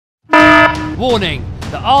Warning,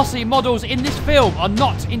 the RC models in this film are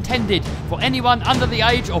not intended for anyone under the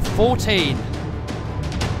age of 14.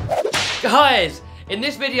 Guys, in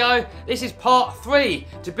this video, this is part 3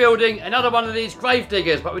 to building another one of these grave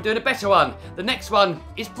diggers, but we're doing a better one. The next one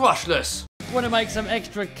is brushless. Want to make some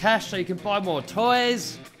extra cash so you can buy more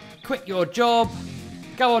toys, quit your job,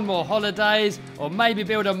 go on more holidays, or maybe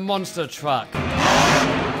build a monster truck?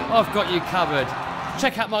 I've got you covered.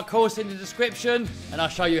 Check out my course in the description and I'll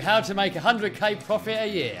show you how to make 100k profit a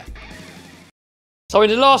year. So in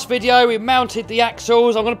the last video we mounted the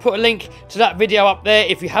axles. I'm going to put a link to that video up there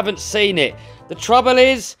if you haven't seen it. The trouble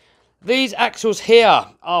is, these axles here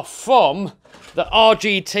are from the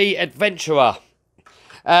RGT Adventurer.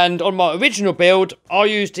 And on my original build, I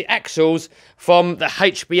used the axles from the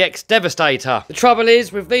HBX Devastator. The trouble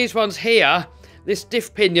is, with these ones here, this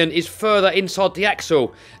diff pinion is further inside the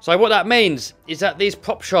axle. So what that means is that these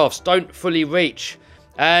prop shafts don't fully reach.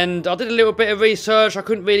 And I did a little bit of research. I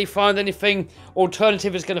couldn't really find anything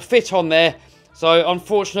alternative that's going to fit on there. So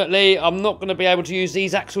unfortunately, I'm not going to be able to use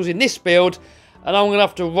these axles in this build. And I'm going to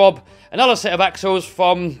have to rob another set of axles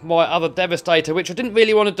from my other Devastator, which I didn't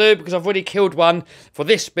really want to do because I've already killed one for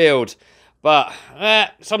this build. But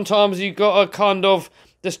sometimes you've got to kind of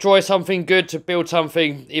destroy something good to build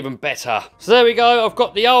something even better. So there we go. I've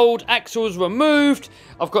got the old axles removed.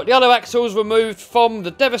 I've got the other axles removed from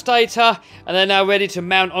the Devastator. And they're now ready to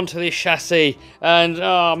mount onto this chassis. And,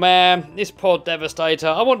 oh man, this poor Devastator.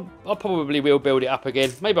 I probably will build it up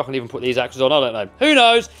again. Maybe I can even put these axles on. I don't know. Who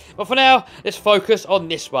knows? But for now, let's focus on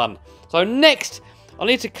this one. So next, I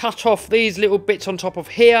need to cut off these little bits on top of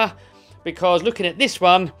here. Because looking at this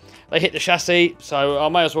one, they hit the chassis, so I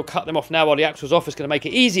may as well cut them off now while the axle's off. It's going to make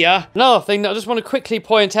it easier. Another thing that I just want to quickly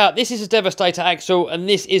point out, this is a Devastator axle and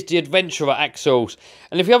this is the Adventurer axles.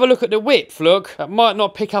 And if you have a look at the width, look, that might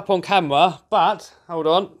not pick up on camera, but, hold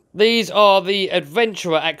on. These are the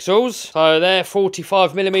Adventurer axles, so they're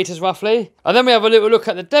 45mm roughly. And then we have a little look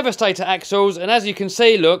at the Devastator axles, and as you can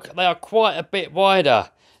see, look, they are quite a bit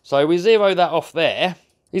wider. So we zero that off there.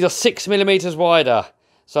 These are 6mm wider.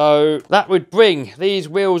 So that would bring these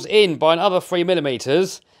wheels in by another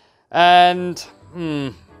 3mm. And,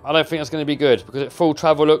 I don't think that's going to be good. Because at full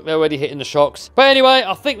travel, look, they're already hitting the shocks. But anyway,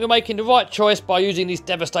 I think we're making the right choice by using these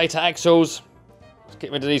Devastator axles. Let's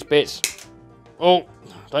get rid of these bits. Oh,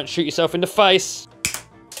 don't shoot yourself in the face.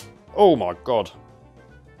 Oh my God.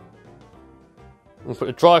 I'll put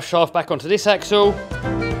the drive shaft back onto this axle.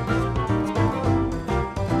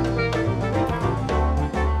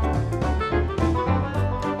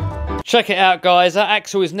 Check it out, guys. That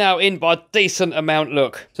axle is now in by a decent amount,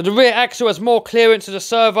 look. So the rear axle has more clearance to the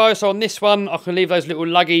servo, so on this one, I can leave those little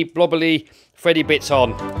luggy, blobbly, thready bits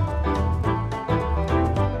on.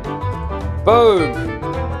 Boom.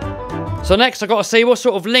 So next, I've got to see what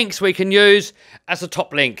sort of links we can use as the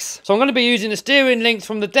top links. So I'm going to be using the steering links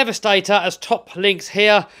from the Devastator as top links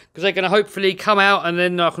here, because they're going to hopefully come out, and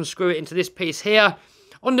then I can screw it into this piece here.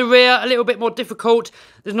 On the rear, a little bit more difficult.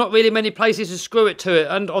 There's not really many places to screw it to it.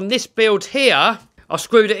 And on this build here, I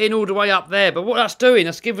screwed it in all the way up there. But what that's doing,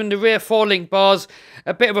 that's giving the rear 4-link bars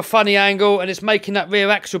a bit of a funny angle. And it's making that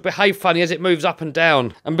rear axle behave funny as it moves up and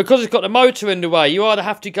down. And because it's got the motor in the way, you either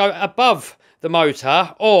have to go above the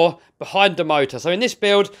motor or behind the motor. So in this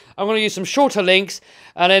build, I'm going to use some shorter links.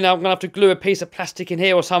 And then I'm going to have to glue a piece of plastic in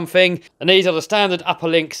here or something. And these are the standard upper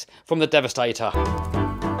links from the Devastator.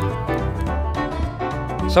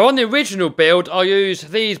 So on the original build, I used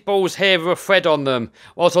these balls here with a thread on them.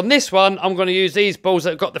 Whilst on this one, I'm going to use these balls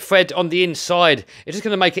that have got the thread on the inside. It's just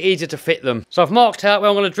going to make it easier to fit them. So I've marked out where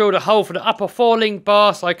I'm going to drill the hole for the upper 4-link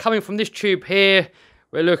bar. So coming from this tube here,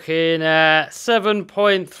 we're looking at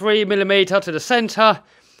 7.3mm to the centre.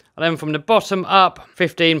 And then from the bottom up,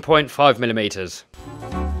 15.5mm.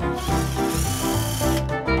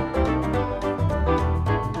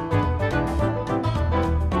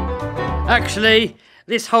 Actually,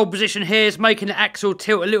 this whole position here is making the axle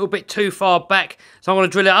tilt a little bit too far back. So I'm going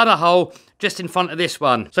to drill another hole just in front of this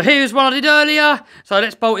one. So here's one I did earlier. So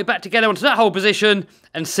let's bolt it back together onto that whole position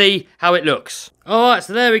and see how it looks. Alright,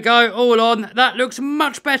 so there we go, all on. That looks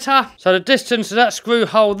much better. So the distance to that screw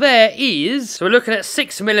hole there is, so we're looking at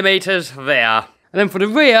 6mm there. And then for the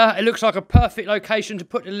rear, it looks like a perfect location to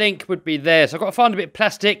put the link would be there. So I've got to find a bit of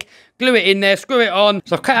plastic, glue it in there, screw it on.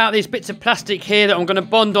 So I've cut out these bits of plastic here that I'm going to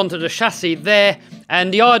bond onto the chassis there.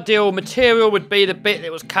 And the ideal material would be the bit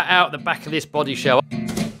that was cut out the back of this body shell.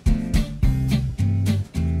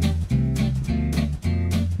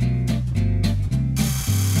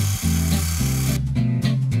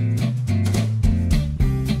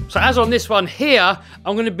 So as on this one here,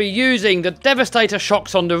 I'm going to be using the Devastator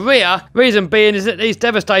shocks on the rear. Reason being is that these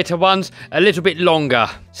Devastator ones are a little bit longer.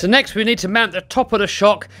 So next we need to mount the top of the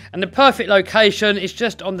shock, and the perfect location is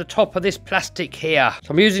just on the top of this plastic here.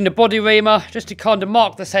 So I'm using the body reamer just to kind of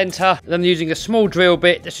mark the centre, and then using a small drill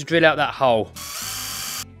bit just to drill out that hole.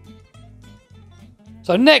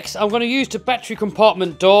 So next, I'm going to use the battery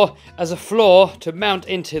compartment door as a floor to mount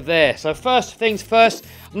into there. So first things first,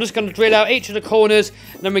 I'm just going to drill out each of the corners,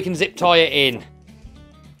 and then we can zip tie it in.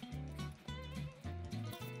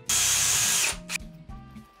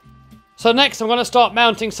 So next, I'm going to start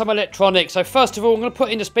mounting some electronics. So first of all, I'm going to put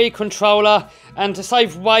in the speed controller, and to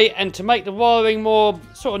save weight and to make the wiring more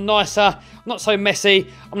sort of nicer, not so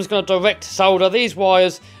messy, I'm just going to direct solder these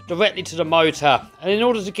wires directly to the motor. And in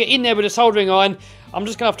order to get in there with a soldering iron, I'm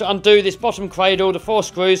just going to have to undo this bottom cradle, the 4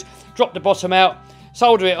 screws, drop the bottom out,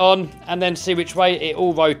 solder it on, and then see which way it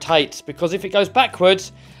all rotates. Because if it goes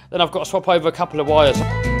backwards, then I've got to swap over a couple of wires.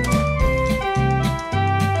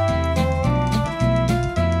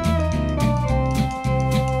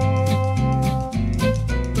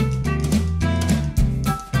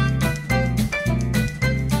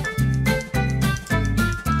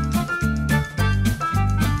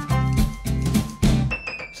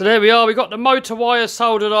 So there we are, we got the motor wires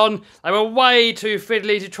soldered on. They were way too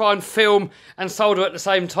fiddly to try and film and solder at the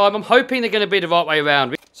same time. I'm hoping they're going to be the right way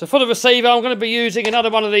around. So for the receiver, I'm going to be using another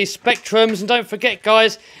one of these Spectrums. And don't forget,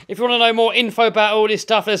 guys, if you want to know more info about all this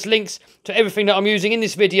stuff, there's links to everything that I'm using in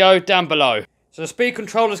this video down below. So the speed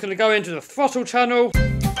controller is going to go into the throttle channel. So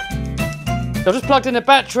I've just plugged in the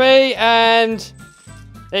battery and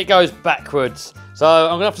it goes backwards. So I'm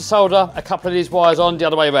going to have to solder a couple of these wires on the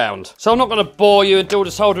other way around. So I'm not going to bore you and do all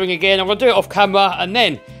the soldering again. I'm going to do it off camera, and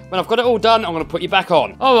then when I've got it all done, I'm going to put you back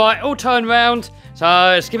on. All right, all turned round. So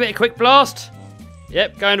let's give it a quick blast.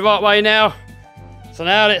 Yep, going the right way now. So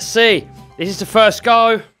now let's see. This is the first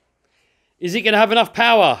go. Is it going to have enough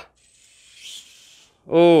power?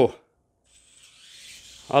 Oh,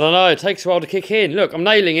 I don't know. It takes a while to kick in. Look, I'm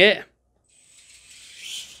nailing it.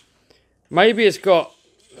 Maybe it's got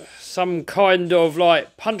some kind of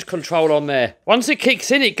like punch control on there. Once it kicks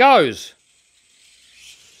in, it goes.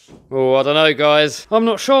 Oh, I don't know, guys. I'm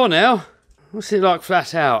not sure now. What's it like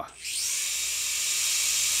flat out?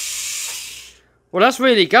 Well, that's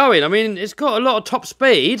really going. I mean, it's got a lot of top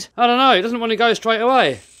speed. I don't know, it doesn't want to go straight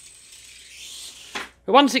away.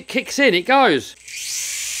 But once it kicks in, it goes.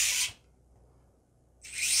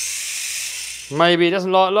 Maybe it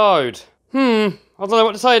doesn't like load. I don't know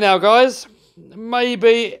what to say now, guys.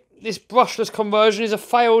 Maybe this brushless conversion is a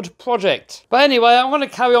failed project. But anyway, I'm going to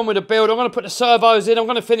carry on with the build. I'm going to put the servos in. I'm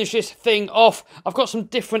going to finish this thing off. I've got some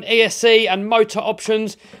different ESC and motor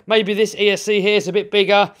options. Maybe this ESC here is a bit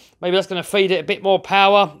bigger. Maybe that's going to feed it a bit more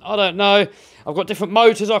power. I don't know. I've got different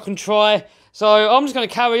motors I can try. So I'm just going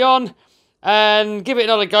to carry on and give it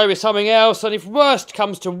another go with something else. And if worst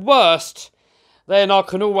comes to worst, then I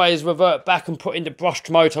can always revert back and put in the brushed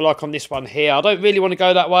motor like on this one here. I don't really want to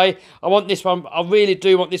go that way. I want this one, I really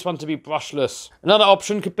do want this one to be brushless. Another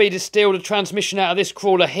option could be to steal the transmission out of this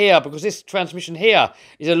crawler here, because this transmission here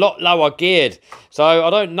is a lot lower geared. So I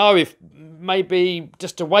don't know if maybe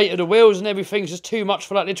just the weight of the wheels and everything's just too much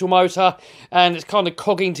for that little motor, and it's kind of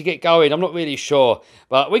cogging to get going. I'm not really sure,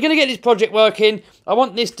 but we're going to get this project working. I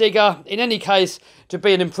want this digger, in any case, to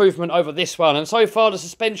be an improvement over this one, and so far the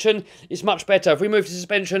suspension is much better. If we move to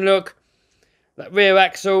suspension, look, that rear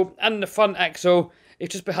axle and the front axle is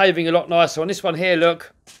just behaving a lot nicer. On this one here,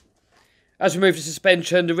 look, as we move to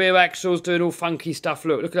suspension, the rear axle's doing all funky stuff.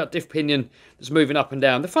 Look at that diff pinion that's moving up and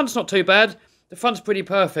down. The front's not too bad. The front's pretty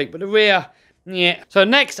perfect, but the rear, yeah. So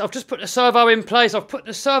next, I've just put the servo in place. I've put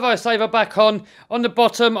the servo saver back on. On the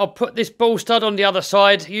bottom, I'll put this ball stud on the other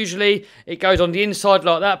side. Usually, it goes on the inside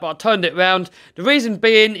like that, but I turned it round. The reason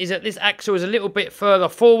being is that this axle is a little bit further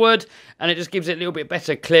forward, and it just gives it a little bit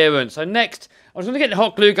better clearance. So next, I'm just going to get the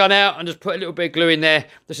hot glue gun out and just put a little bit of glue in there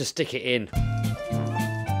just to stick it in.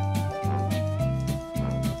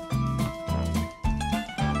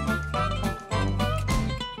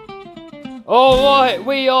 Alright,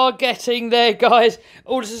 we are getting there, guys.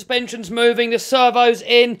 All the suspension's moving, the servo's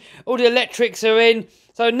in, all the electrics are in.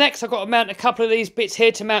 So next I've got to mount a couple of these bits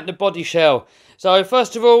here to mount the body shell. So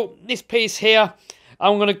first of all, this piece here,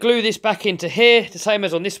 I'm going to glue this back into here, the same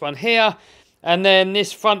as on this one here. And then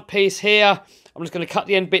this front piece here, I'm just going to cut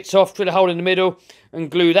the end bits off, drill a hole in the middle,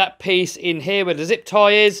 and glue that piece in here where the zip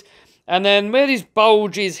tie is. And then where these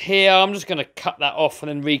bulges here, I'm just going to cut that off and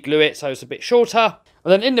then re-glue it so it's a bit shorter.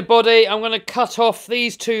 And then in the body, I'm going to cut off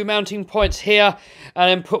these 2 mounting points here and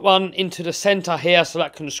then put one into the centre here so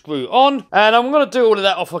that can screw on. And I'm going to do all of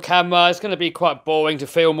that off of camera. It's going to be quite boring to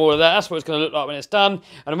film all of that. That's what it's going to look like when it's done.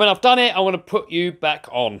 And when I've done it, I'm going to put you back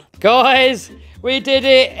on. Guys, we did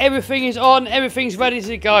it. Everything is on. Everything's ready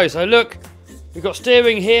to go. So look, we've got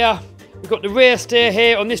steering here. We've got the rear steer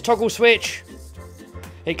here on this toggle switch.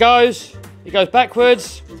 It goes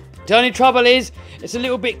backwards. The only trouble is, it's a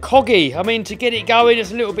little bit coggy. I mean, to get it going,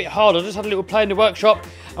 it's a little bit hard. I just had a little play in the workshop.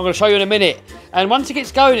 I'm going to show you in a minute. And once it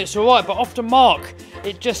gets going, it's all right. But off the mark,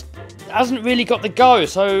 it just hasn't really got the go.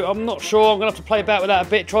 So I'm not sure. I'm going to have to play about with that a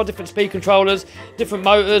bit. Try different speed controllers, different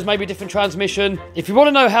motors, maybe different transmission. If you want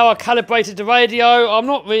to know how I calibrated the radio, I'm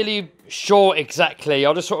not really sure exactly.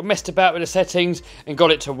 I just sort of messed about with the settings and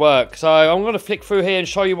got it to work. So I'm going to flick through here and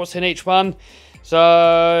show you what's in each one.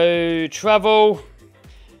 So, travel.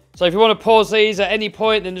 So if you want to pause these at any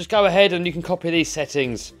point, then just go ahead and you can copy these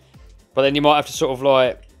settings. But then you might have to sort of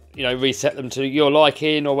like, you know, reset them to your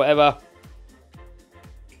liking or whatever.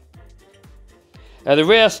 The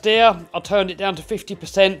rear steer, I turned it down to 50%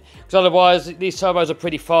 because otherwise these servos are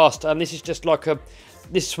pretty fast. And this is just like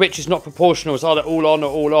this switch is not proportional. It's either all on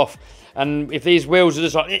or all off. And if these wheels are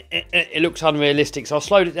just like, it looks unrealistic. So I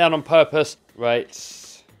slowed it down on purpose. Right.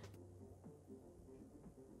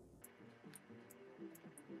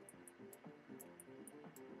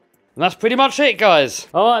 And that's pretty much it, guys.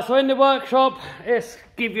 Alright, so in the workshop, let's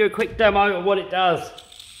give you a quick demo of what it does.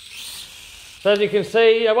 So as you can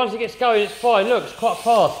see, once it gets going, it's fine. Look, it's quite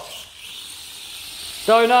fast.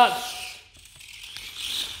 Go nuts.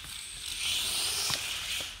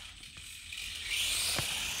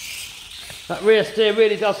 That rear steer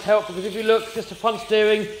really does help, because if you look, just the front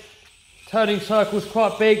steering, turning circle's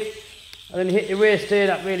quite big, and then you hit the rear steer,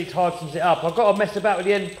 that really tightens it up. I've got to mess about with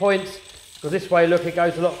the end points, because this way, look, it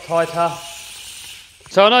goes a lot tighter.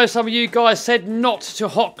 So I know some of you guys said not to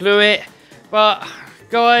hot glue it, but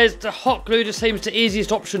guys, the hot glue just seems the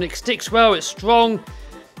easiest option. It sticks well, it's strong,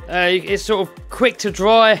 it's sort of quick to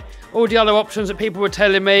dry. All the other options that people were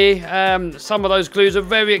telling me, some of those glues are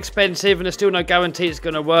very expensive and there's still no guarantee it's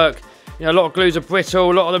going to work. You know, a lot of glues are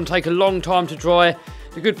brittle, a lot of them take a long time to dry.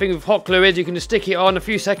 The good thing with hot glue is you can just stick it on, a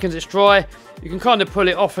few seconds it's dry, you can kind of pull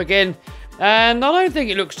it off again. And I don't think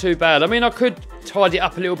it looks too bad. I mean, I could tidy it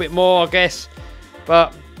up a little bit more, I guess.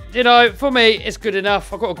 But, you know, for me, it's good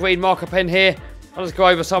enough. I've got a green marker pen here. I'll just go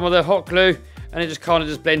over some of the hot glue and it just kind of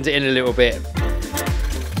just blends it in a little bit.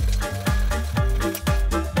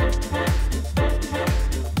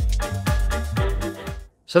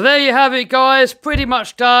 So there you have it, guys. Pretty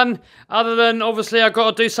much done. Other than, obviously, I've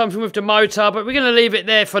got to do something with the motor. But we're going to leave it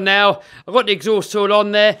there for now. I've got the exhaust tool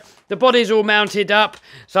on there. The body's all mounted up.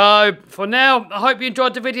 So, for now, I hope you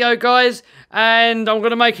enjoyed the video, guys. And I'm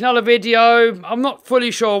going to make another video. I'm not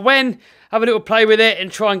fully sure when. Have a little play with it and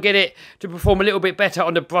try and get it to perform a little bit better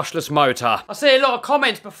on the brushless motor. I see a lot of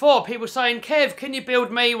comments before. People saying, Kev, can you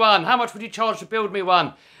build me one? How much would you charge to build me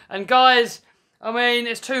one? And, guys, I mean,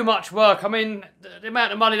 it's too much work. I mean, the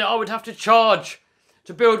amount of money that I would have to charge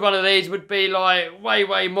to build one of these would be like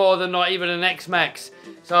way more than like even an X-Max.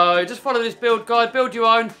 So just follow this build guide, build your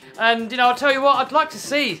own. And, you know, I'll tell you what, I'd like to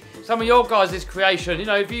see some of your guys' creation. You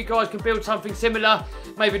know, if you guys can build something similar,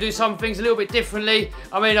 maybe do some things a little bit differently.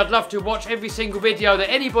 I mean, I'd love to watch every single video that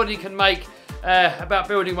anybody can make about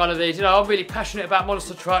building one of these. You know, I'm really passionate about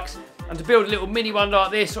monster trucks. And to build a little mini one like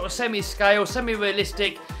this, sort of semi-scale,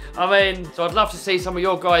 semi-realistic, I mean, so I'd love to see some of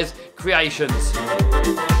your guys' creations.